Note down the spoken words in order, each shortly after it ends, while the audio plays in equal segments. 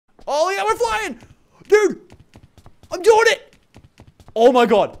trying. Dude, I'm doing it. Oh my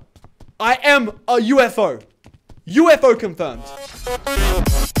God. I am a UFO. UFO confirmed.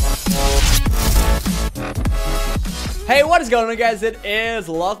 Hey, what is going on, guys? It is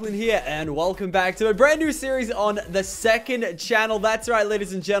Lachlan here, and welcome back to a brand new series on the second channel. That's right,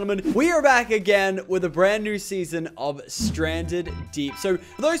 ladies and gentlemen. We are back again with a brand new season of Stranded Deep. So,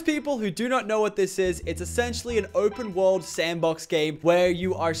 for those people who do not know what this is, it's essentially an open world sandbox game where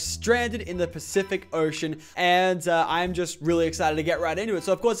you are stranded in the Pacific Ocean, and I'm just really excited to get right into it.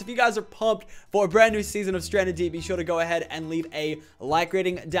 So, of course, if you guys are pumped for a brand new season of Stranded Deep, be sure to go ahead and leave a like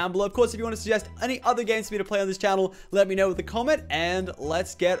rating down below. Of course, if you want to suggest any other games for me to play on this channel, let me know with a comment, and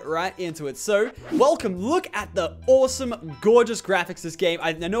let's get right into it. So, welcome. Look at the awesome, gorgeous graphics of this game.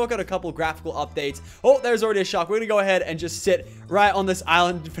 I know I got a couple of graphical updates. Oh, there's already a shark. We're gonna go ahead and just sit right on this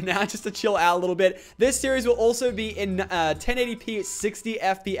island for now, just to chill out a little bit. This series will also be in 1080p 60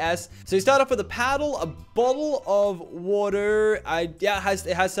 FPS. So you start off with a paddle, a bottle of water. Yeah,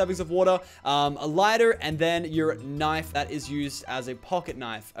 it has servings of water, a lighter, and then your knife that is used as a pocket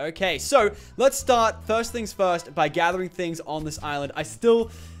knife. Okay, so let's start first things first by gathering things on this island.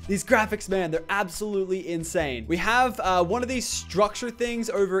 These graphics, man, they're absolutely insane. We have one of these structure things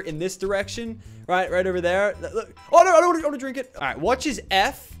over in this direction, right over there. Look. Oh no, I don't want to drink it. All right, watch his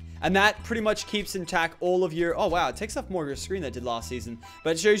F. And that pretty much keeps intact all of your... Oh, wow. It takes up more of your screen than it did last season.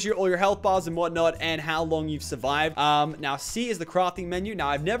 But it shows you all your health bars and whatnot and how long you've survived. Now, C is the crafting menu. Now,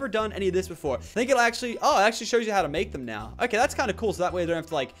 I've never done any of this before. I think it'll actually... Oh, it actually shows you how to make them now. Okay, that's kind of cool. So that way I don't have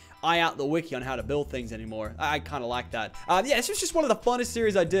to, like, eye out the wiki on how to build things anymore. I kind of like that. Yeah, this was just one of the funnest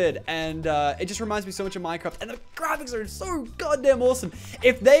series I did. And it just reminds me so much of Minecraft. And the graphics are so goddamn awesome.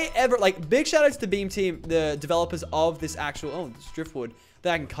 If they ever... Like, big shout outs to Beam Team, the developers of this actual... Oh, this driftwood.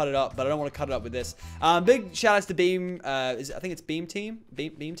 Then I can cut it up, but I don't want to cut it up with this. Big shout outs to Beam. I think it's Beam Team.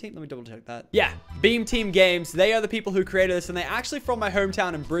 Beam Team? Let me double check that. Yeah, Beam Team Games. They are the people who created this, and they're actually from my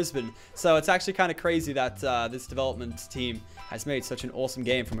hometown in Brisbane. So it's actually kind of crazy that this development team has made such an awesome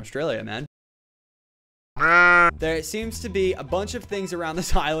game from Australia, man. There seems to be a bunch of things around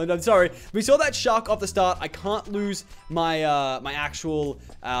this island. I'm sorry. We saw that shark off the start. I can't lose my my actual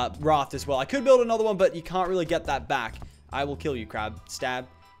raft as well. I could build another one, but you can't really get that back. I will kill you, crab. Stab.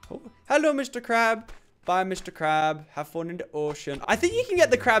 Oh, hello, Mr. Crab. Bye, Mr. Crab. Have fun in the ocean. I think you can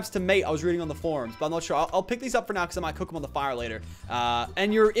get the crabs to mate. I was reading on the forums, but I'm not sure. I'll pick these up for now because I might cook them on the fire later.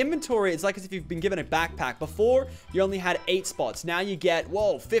 And your inventory is like as if you've been given a backpack. Before, you only had 8 spots. Now you get,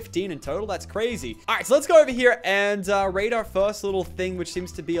 whoa, 15 in total. That's crazy. All right, so let's go over here and raid our first little thing, which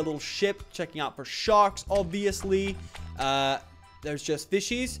seems to be a little ship. Checking out for sharks, obviously. There's just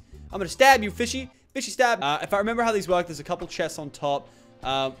fishies. I'm going to stab you, fishy. Fishy stab. If I remember how these work, there's a couple chests on top.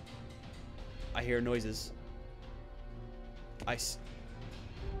 I hear noises. Ice.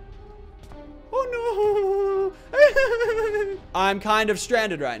 Oh no! I'm kind of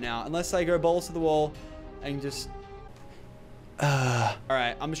stranded right now, unless I go balls to the wall and just...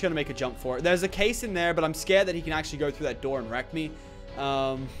 Alright, I'm just gonna make a jump for it. There's a case in there, but I'm scared that he can actually go through that door and wreck me.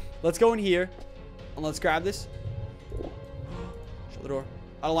 Let's go in here and let's grab this. Shut the door.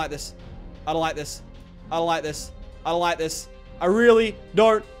 I don't like this. I don't like this. I don't like this. I don't like this. I really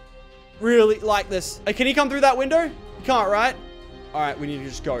don't like this. Hey, can he come through that window? He can't, right? All right, we need to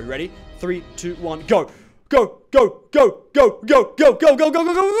just go. Ready? 3, 2, 1, go. Go, go, go, go, go, go, go, go, go,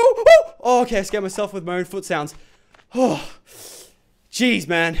 go, go, go. Oh, okay, I scared myself with my own foot sounds. Oh, jeez,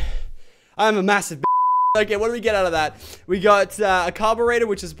 man. I'm a massive Okay, what do we get out of that? We got a carburetor,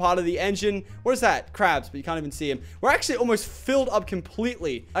 which is part of the engine. What is that? Crabs, but you can't even see them. We're actually almost filled up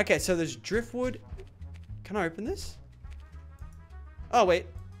completely. Okay, so there's driftwood. Can I open this? Oh, wait.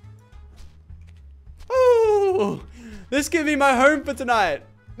 Oh, this can be my home for tonight.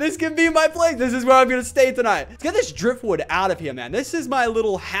 This can be my place. This is where I'm going to stay tonight. Let's get this driftwood out of here, man. This is my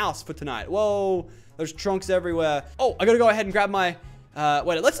little house for tonight. Whoa, there's trunks everywhere. Oh, I got to go ahead and grab my...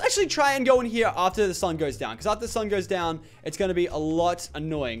 wait, let's actually try and go in here after the sun goes down. Because after the sun goes down, it's going to be a lot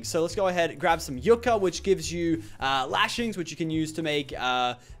annoying. So let's go ahead and grab some yucca, which gives you lashings, which you can use to make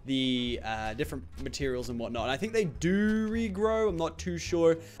the different materials and whatnot. And I think they do regrow. I'm not too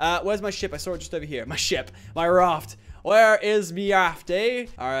sure. Where's my ship? I saw it just over here. My ship. My raft. Where is my raft, eh?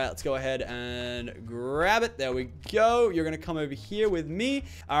 All right, let's go ahead and grab it. There we go. You're going to come over here with me.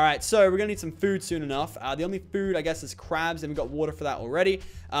 All right, so we're going to need some food soon enough. The only food, I guess, is crabs, and we've got water for that already.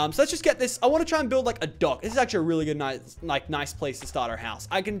 So let's just get this. I want to try and build, like, a dock. This is actually a really good, nice place to start our house.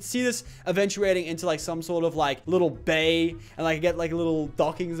 I can see this eventuating into, like, some sort of, like, little bay, and, like, get, like, little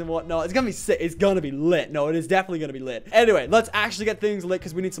dockings and whatnot. It's going to be sick. It's going to be lit. No, it is definitely going to be lit. Anyway, let's actually get things lit,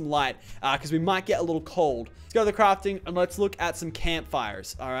 because we need some light, because we might get a little cold. Let's go to the crafting crafting, and let's look at some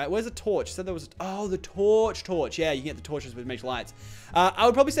campfires. All right, where's the torch? Said there was, oh, the torch. Yeah, you can get the torches with make lights. I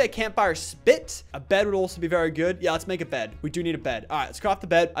would probably say a campfire spit. A bed would also be very good. Yeah, let's make a bed. We do need a bed. All right, let's craft the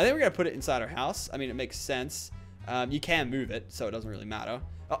bed. I think we're gonna put it inside our house. I mean, it makes sense. You can move it, so it doesn't really matter.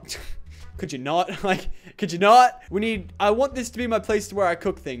 Oh, could you not? Like, could you not? I want this to be my place to where I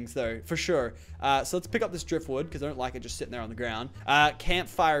cook things, though, for sure. So let's pick up this driftwood, because I don't like it just sitting there on the ground.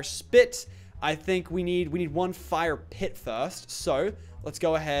 Campfire spit. I think we need one fire pit first. So let's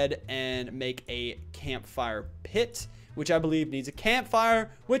go ahead and make a campfire pit, which I believe needs a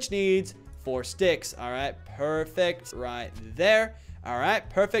campfire, which needs 4 sticks. All right, perfect. Right there. All right,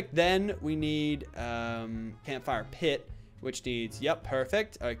 perfect. Then we need campfire pit, which needs, yep,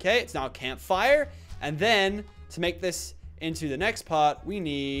 perfect. Okay, it's now a campfire. And then to make this into the next part, we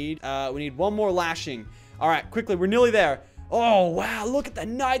need one more lashing. All right, quickly, we're nearly there. Oh, wow, look at the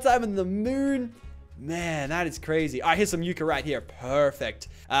nighttime and the moon. Man, that is crazy. All right, here's some yucca right here. Perfect.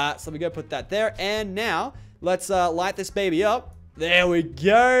 So we go put that there. And now let's light this baby up. There we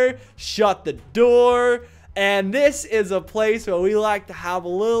go. Shut the door. And this is a place where we like to have a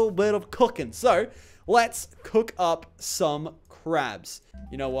little bit of cooking. So let's cook up some crabs.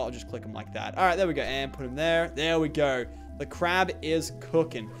 You know what? I'll just click them like that. All right, there we go. And put them there. There we go. The crab is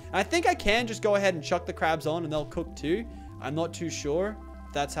cooking. I think I can just go ahead and chuck the crabs on and they'll cook too. I'm not too sure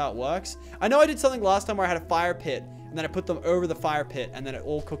if that's how it works. I know I did something last time where I had a fire pit and then I put them over the fire pit and then it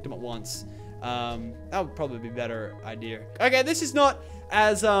all cooked them at once. That would probably be a better idea. Okay, this is not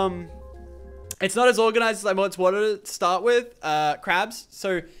as, it's not as organized as I once wanted to start with, crabs.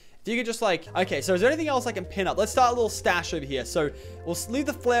 So if you could just like, okay, so is there anything else I can pin up? Let's start a little stash over here. So we'll leave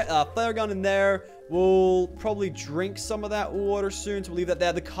the flare gun in there. We'll probably drink some of that water soon, so we'll leave that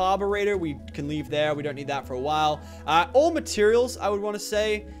there. The carburetor, we can leave there. We don't need that for a while. All materials, I would want to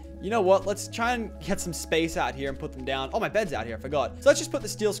say. You know what? Let's try and get some space out here and put them down. Oh, my bed's out here. I forgot. So let's just put the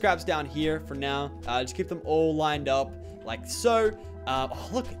steel scraps down here for now. Just keep them all lined up like so. Oh,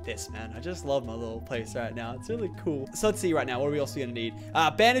 look at this, man. I just love my little place right now. It's really cool. So let's see right now. What are we also going to need?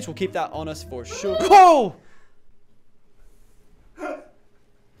 Bandage. We'll keep that on us for sure. Oh!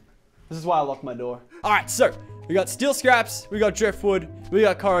 This is why I locked my door. All right, so we got steel scraps, we got driftwood, we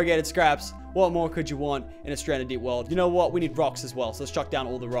got corrugated scraps. What more could you want in a stranded deep world? You know what? We need rocks as well, so let's chuck down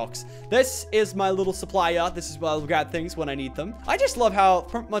all the rocks. This is my little supply yard. This is where I'll grab things when I need them. I just love how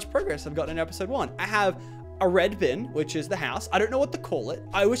much progress I've gotten in episode 1. I have a red bin, which is the house. I don't know what to call it.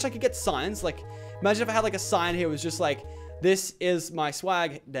 I wish I could get signs. Like, imagine if I had like a sign here. It was just like, this is my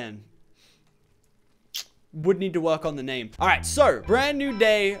swag den. Would need to work on the name. All right, so brand new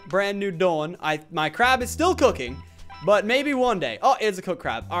day, brand new dawn. My crab is still cooking, but maybe one day. Oh, it's a cooked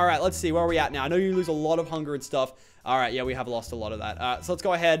crab. All right, let's see. Where are we at now? I know you lose a lot of hunger and stuff. All right, yeah, we have lost a lot of that. So let's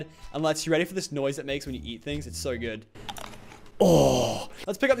go ahead and you ready for this noise it makes when you eat things? It's so good. Oh,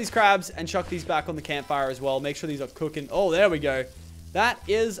 let's pick up these crabs and chuck these back on the campfire as well. Make sure these are cooking. Oh, there we go. That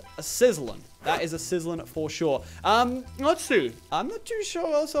is a sizzling. That is a sizzling for sure. Let's see. I'm not too sure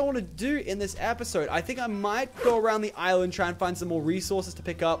what else I want to do in this episode. I think I might go around the island, try and find some more resources to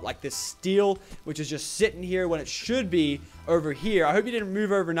pick up, like this steel, which is just sitting here when it should be over here. I hope you didn't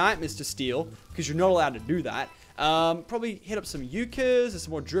move overnight, Mr. Steel, because you're not allowed to do that. Probably hit up some yuccas. There's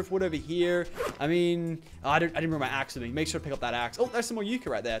some more driftwood over here. I mean, I didn't bring my axe with me. Make sure to pick up that axe. Oh, there's some more yucca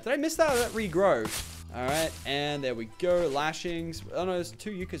right there. Did I miss that? Or did that regrow? All right, and there we go. Lashings. Oh no, there's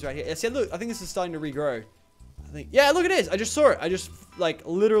 2 yuccas right here. Yeah, see, look, I think this is starting to regrow. I think, yeah, look, it is. I just saw it. I just like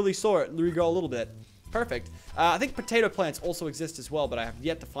literally saw it regrow a little bit. Perfect. I think potato plants also exist as well, but I have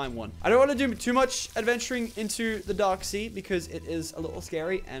yet to find one. I don't want to do too much adventuring into the dark sea because it is a little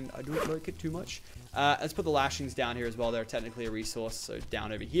scary and I don't like it too much. Let's put the lashings down here as well. They're technically a resource, so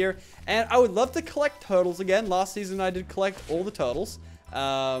down over here. And I would love to collect turtles again. Last season I did collect all the turtles.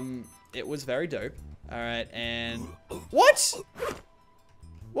 It was very dope. All right, and what?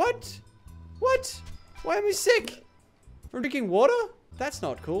 What? What? Why am I sick? From drinking water? That's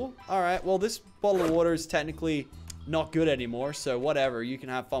not cool. All right, well, this bottle of water is technically not good anymore, so whatever. You can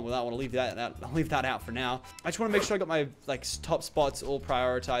have fun with that one. I'll leave that out. I'll leave that out for now. I just want to make sure I got my like top spots all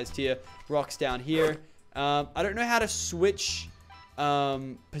prioritized here. Rocks down here. I don't know how to switch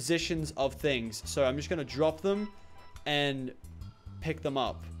positions of things, so I'm just gonna drop them and pick them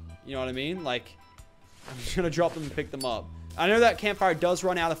up. You know what I mean? Like, I'm just gonna drop them and pick them up. I know that campfire does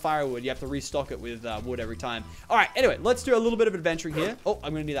run out of firewood. You have to restock it with wood every time. All right, anyway, let's do a little bit of adventuring here. Oh,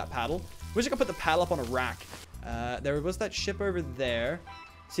 I'm gonna need that paddle. Wish I could put the paddle up on a rack. There was that ship over there.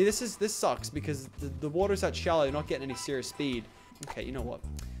 See, this sucks because the water's that shallow. You're not getting any serious speed. Okay, you know what?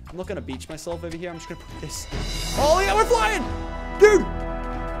 I'm not gonna beach myself over here. I'm just gonna put this. Oh yeah, we're flying, dude!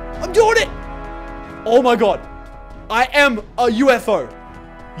 I'm doing it! Oh my god! I am a UFO.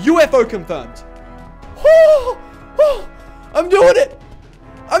 UFO confirmed. Oh, oh, I'm doing it.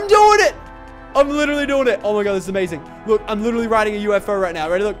 I'm doing it. I'm literally doing it. Oh my god, this is amazing. Look, I'm literally riding a UFO right now.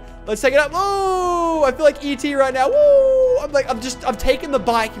 Ready? Look, let's take it up. Whoa! I feel like ET right now. Woo! I'm taking the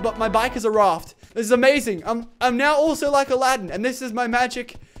bike, but my bike is a raft. This is amazing. I'm now also like Aladdin, and this is my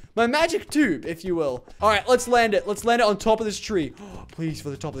magic tube, if you will. All right, let's land it. Let's land it on top of this tree. Oh, please, for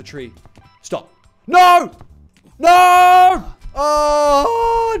the top of the tree. Stop. No! No!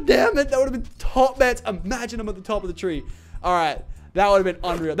 Oh, damn it. That would have been top bets. Imagine I'm at the top of the tree. All right. That would have been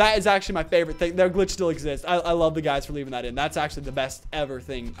unreal. That is actually my favorite thing. Their glitch still exists. I love the guys for leaving that in. That's actually the best ever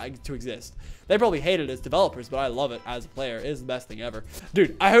thing to exist. They probably hate it as developers, but I love it as a player. It is the best thing ever.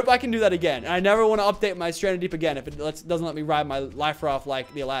 Dude, I hope I can do that again. And I never want to update my Stranded Deep again if it doesn't let me ride my life raft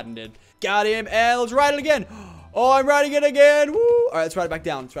like the Aladdin did. Got him, and let's ride it again. Oh, I'm riding it again. Woo! All right, let's ride it back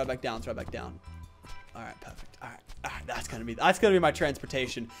down. Let's ride it back down. Let's ride it back down. All right, perfect. All right, that's gonna be my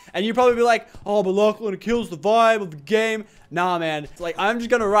transportation. And you probably be like, oh, but Lachlan, it kills the vibe of the game. Nah, man. It's like, I'm just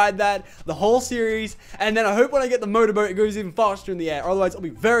gonna ride that the whole series, and then I hope when I get the motorboat, it goes even faster in the air. Otherwise, I'll be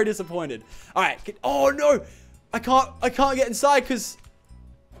very disappointed. All right. Oh no, I can't get inside because.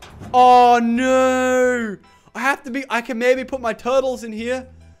 Oh no, I can maybe put my turtles in here.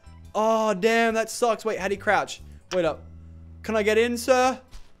 Oh damn, that sucks. Wait, how do you crouch? Wait up. Can I get in, sir?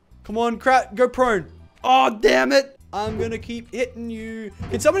 Come on, go prone. Oh, damn it. I'm gonna keep hitting you.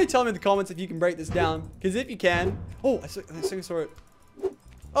 Can somebody tell me in the comments if you can break this down? Because if you can. Oh, I think I saw it.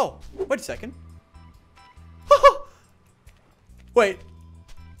 Oh, wait a second. Wait.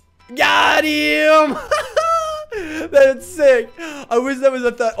 Got him. That's sick. I wish there was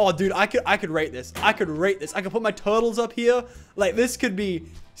a third. Oh, dude, I could rate this. I could put my turtles up here. Like, this could be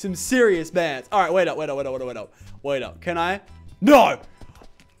some serious bands. All right, wait up. Can I? No.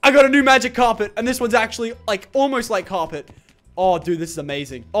 I got a new magic carpet, and this one's actually, like, almost like carpet. Oh, dude, this is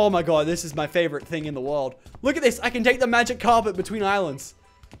amazing. Oh, my God, this is my favorite thing in the world. Look at this. I can take the magic carpet between islands.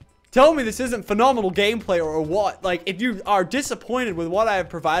 Tell me this isn't phenomenal gameplay or what. Like, if you are disappointed with what I have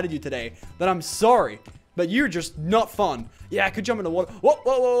provided you today, then I'm sorry. But you're just not fun. Yeah, I could jump in the water. Whoa,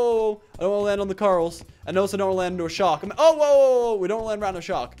 whoa, whoa. I don't want to land on the corals. And also don't want to land into a shark. Oh, whoa. We don't want to land around a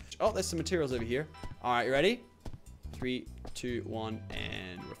shark. Oh, there's some materials over here. All right, you ready? 3, 2, 1,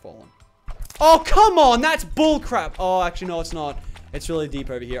 and we're falling. Oh, come on. That's bullcrap. Oh, actually, no, it's not. It's really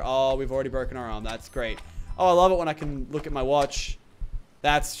deep over here. Oh, we've already broken our arm. That's great. Oh, I love it when I can look at my watch.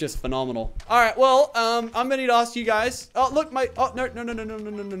 That's just phenomenal. All right, well, I'm gonna need to ask you guys. Oh, look, oh, no,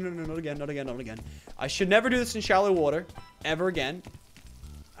 not again. I should never do this in shallow water, ever again.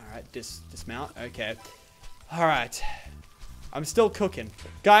 All right, dismount. Okay. All right. I'm still cooking.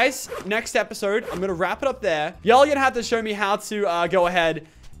 Guys, next episode, I'm gonna wrap it up there. Y'all gonna have to show me how to go ahead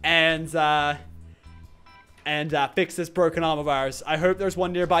and fix this broken arm of ours. I hope there's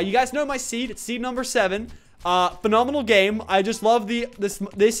one nearby. You guys know my seed. It's seed number 7. Phenomenal game. I just love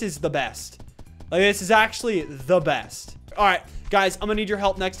this is the best. Like, this is actually the best. All right, guys, I'm gonna need your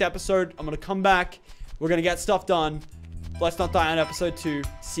help next episode. I'm gonna come back. We're gonna get stuff done. Let's not die on episode 2.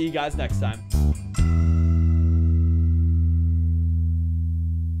 See you guys next time.